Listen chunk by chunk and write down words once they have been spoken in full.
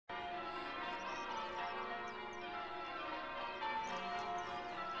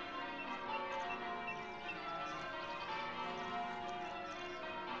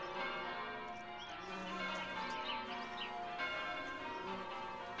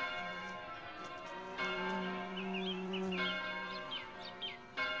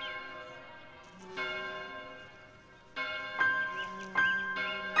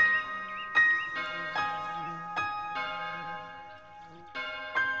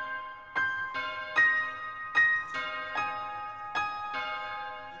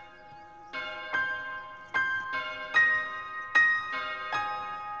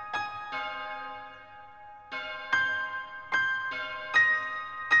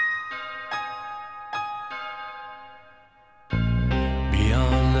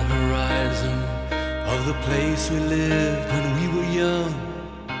of the place we lived when we were young,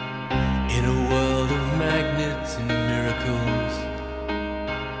 in a world of magnets and miracles.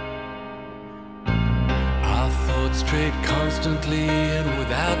 Our thoughts strayed constantly and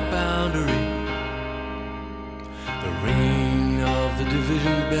without boundary. The ringing of the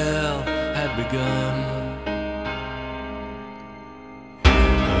division bell had begun.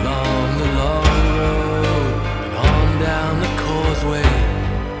 Along the long road and on down the causeway,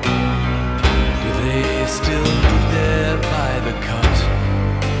 do they still meet there by the cut?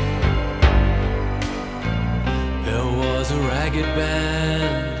 There was a ragged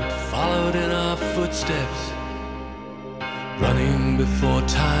band that followed in our footsteps, running before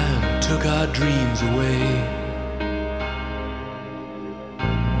time took our dreams away,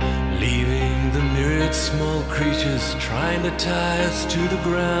 leaving the myriad small creatures trying to tie us to the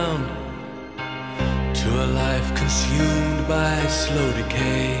ground, to a life consumed by slow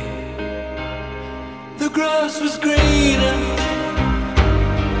decay. The grass was greener,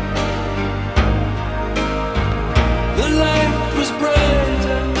 the light was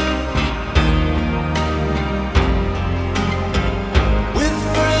brighter, with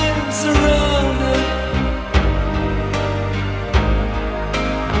friends around us.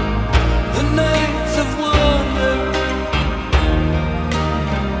 The nights of wonder,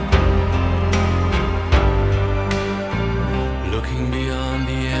 looking beyond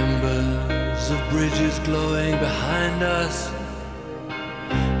the embers of bridges glowing behind us,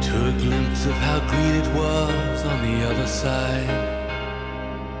 to a glimpse of how green it was on the other side.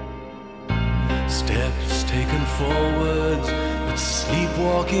 Steps taken forwards, but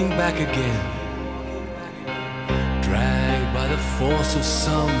sleepwalking back again, dragged by the force of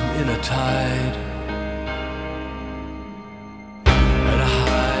some inner tide. At a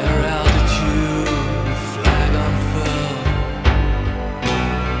higher altitude, the flag unfurled,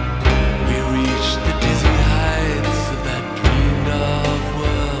 we reached the dizzy heights of that dreamed of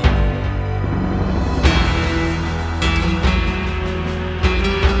world.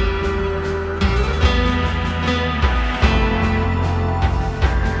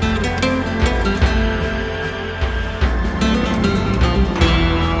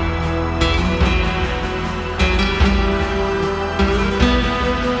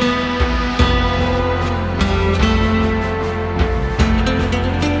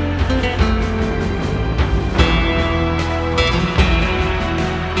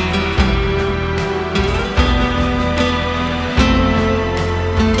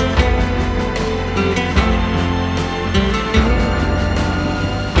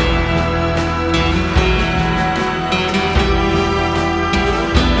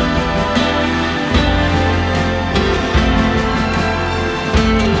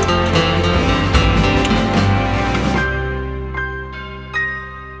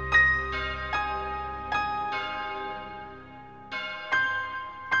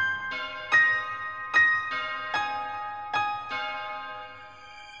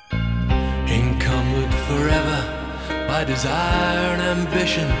 Encumbered forever by desire and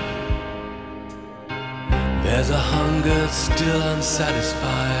ambition, there's a hunger still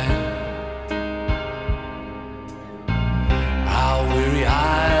unsatisfied. Our weary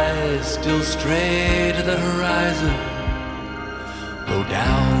eyes still stray to the horizon, though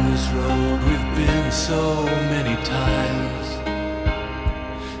down this road we've been so many times.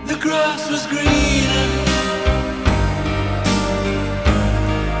 The grass was greener,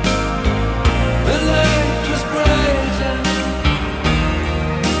 the light was brighter,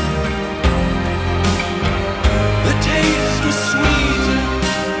 the taste was sweeter,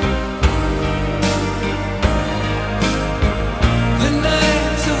 the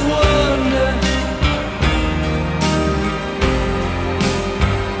nights of wonder,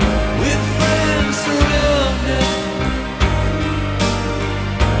 with friends surrounded.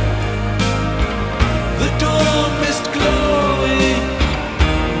 The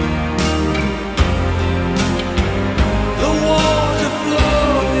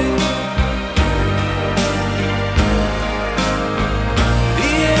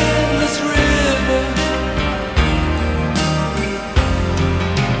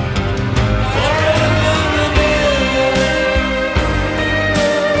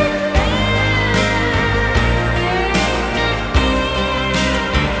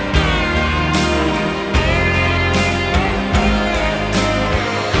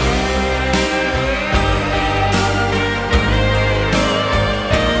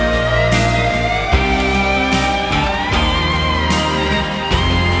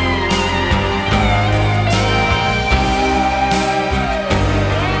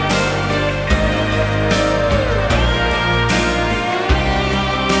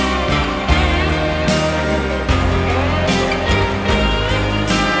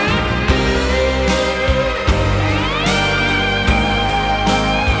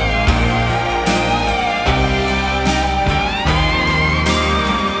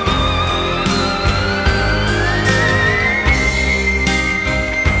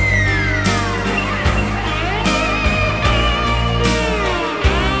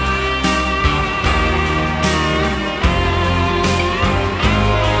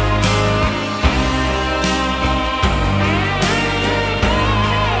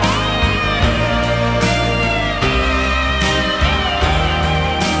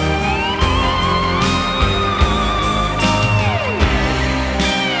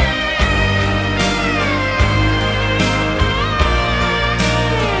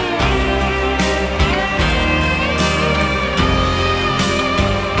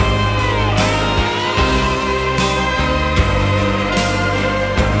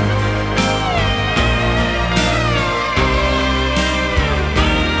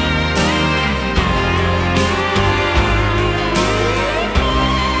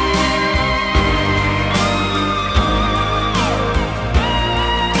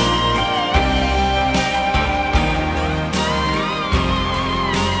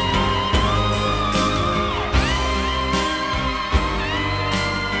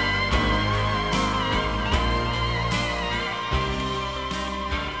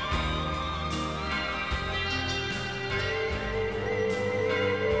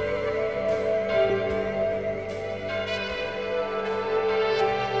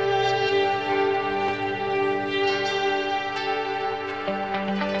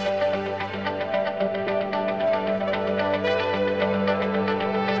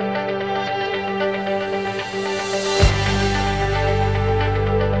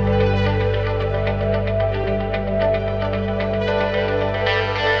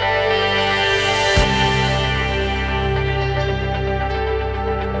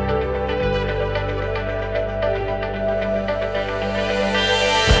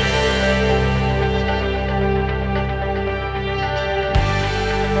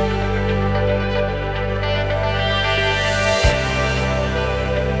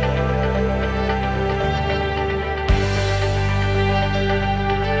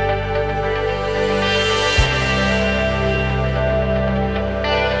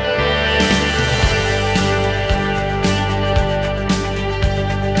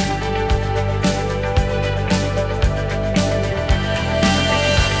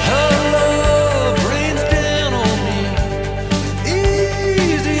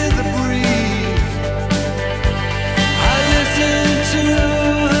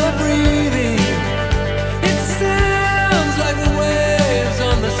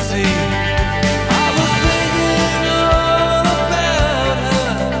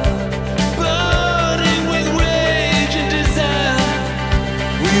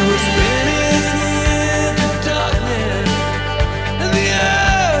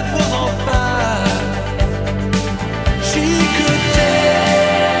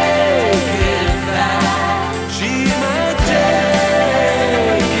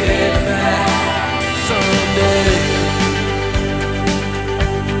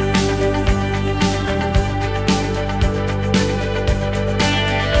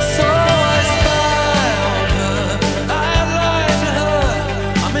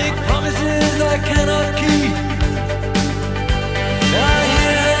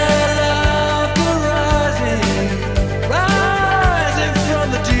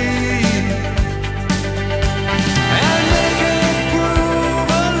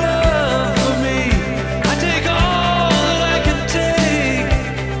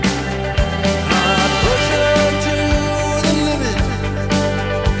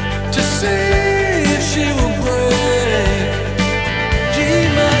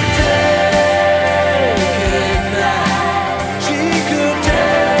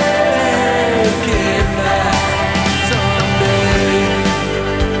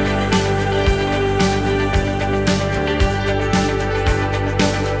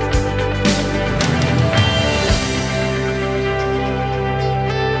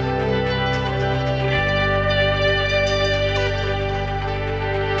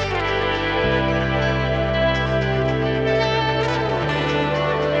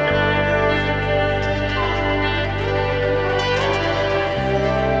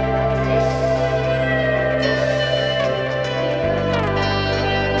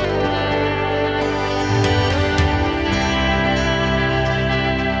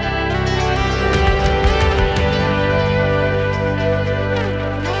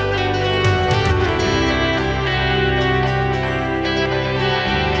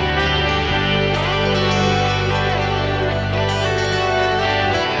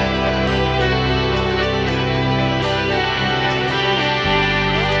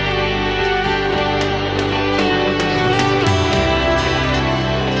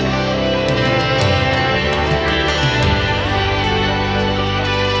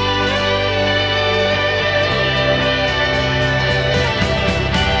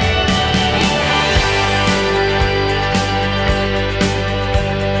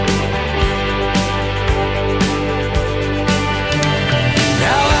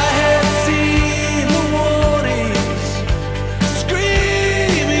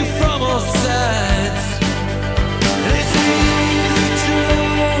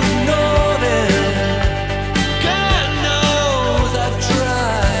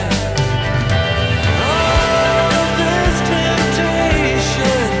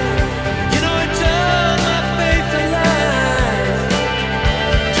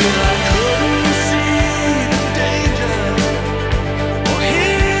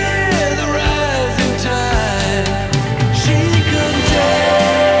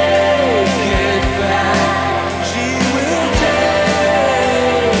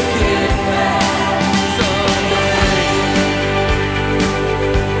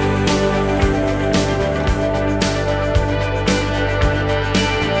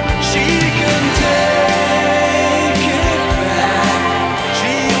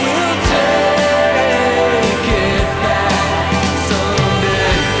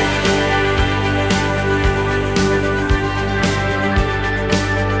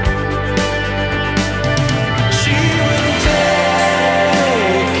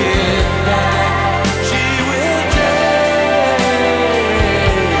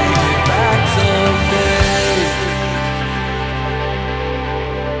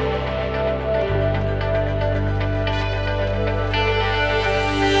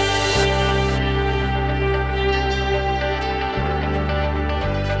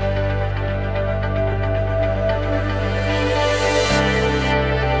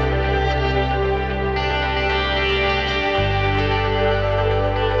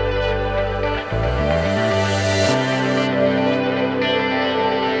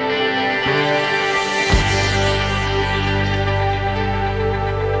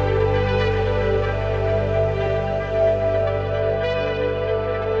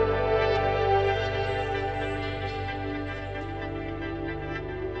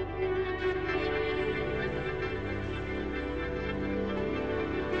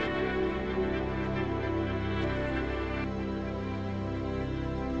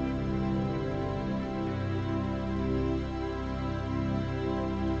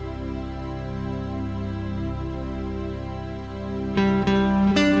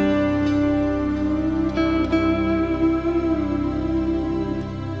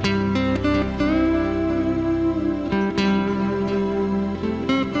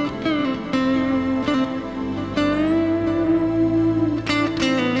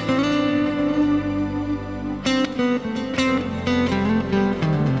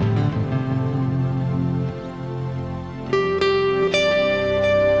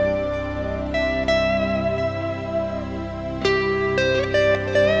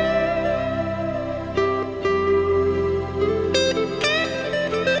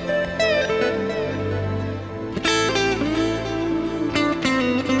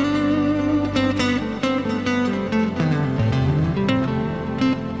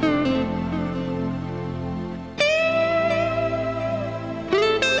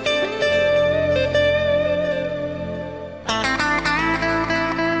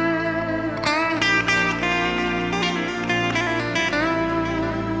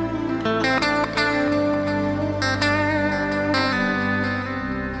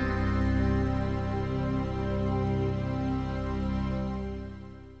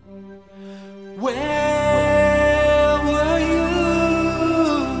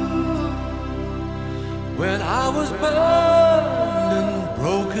was burned and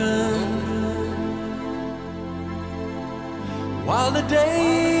broken, while the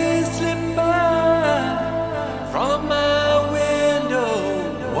days slipped by from my window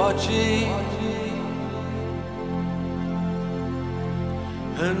watching.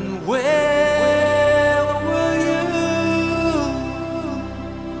 And where were you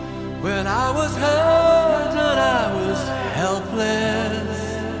when I was hurt and I was helpless?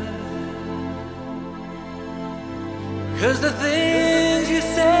 'Cause the things you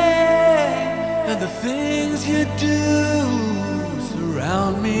say and the things you do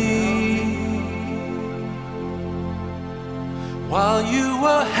surround me, while you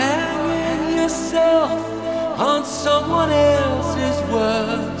were hanging yourself on someone else's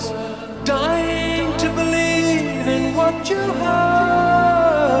words, dying to believe in what you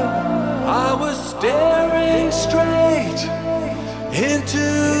heard. I was staring straight into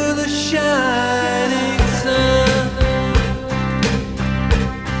the shining sun.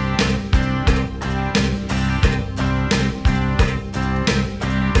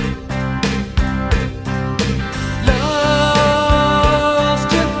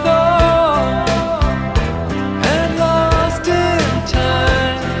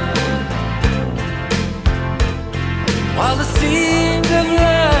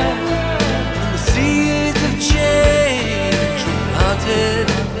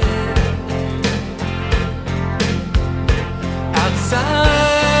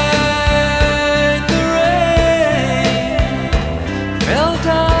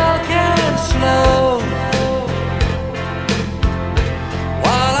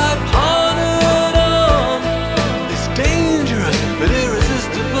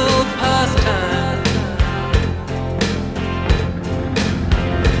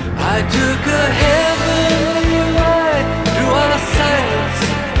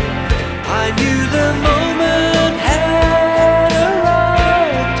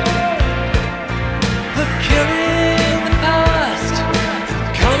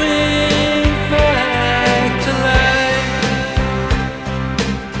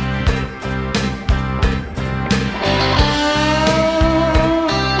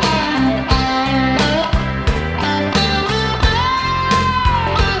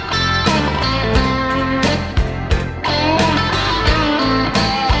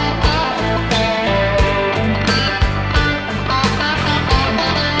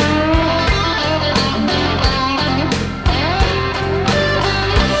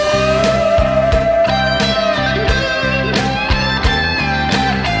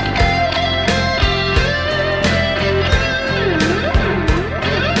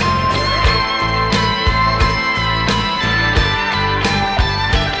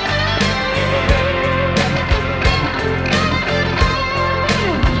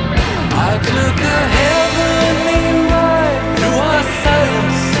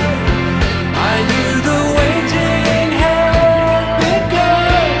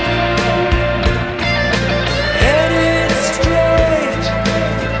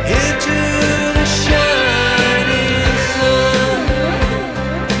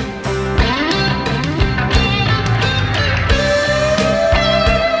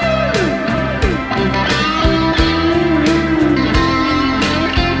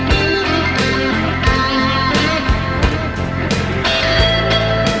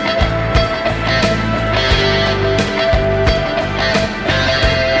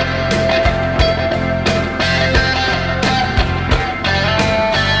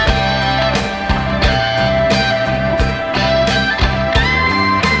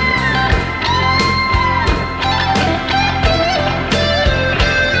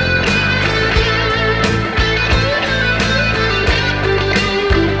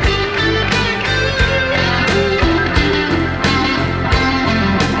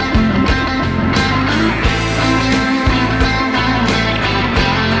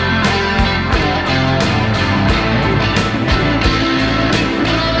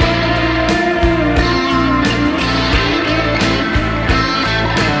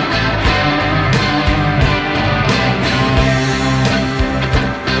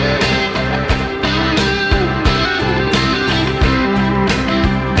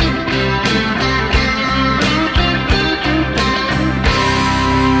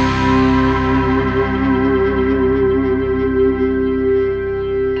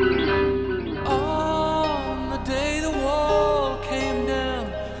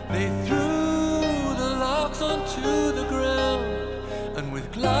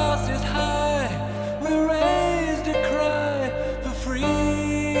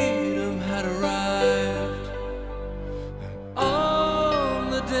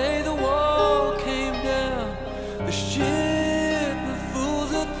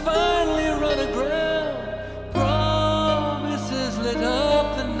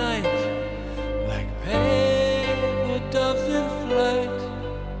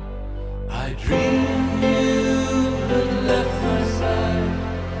 I dreamed you had left my side.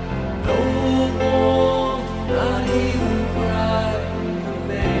 No warmth, not even pride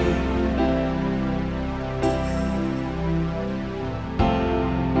remained.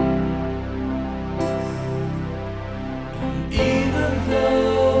 And even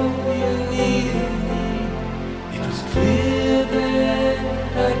though you needed me, it was clear that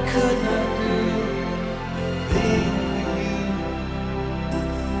I could not do a thing for you.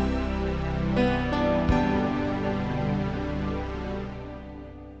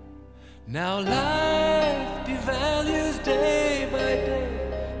 Now life devalues day by day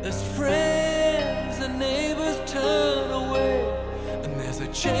as friends and neighbors turn away, and there's a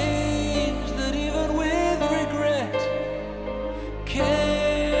change that even with regret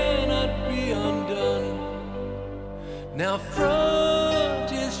cannot be undone. Now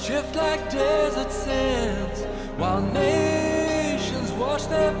frontiers shift like desert sands, while nations wash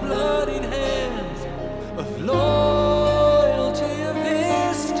their blood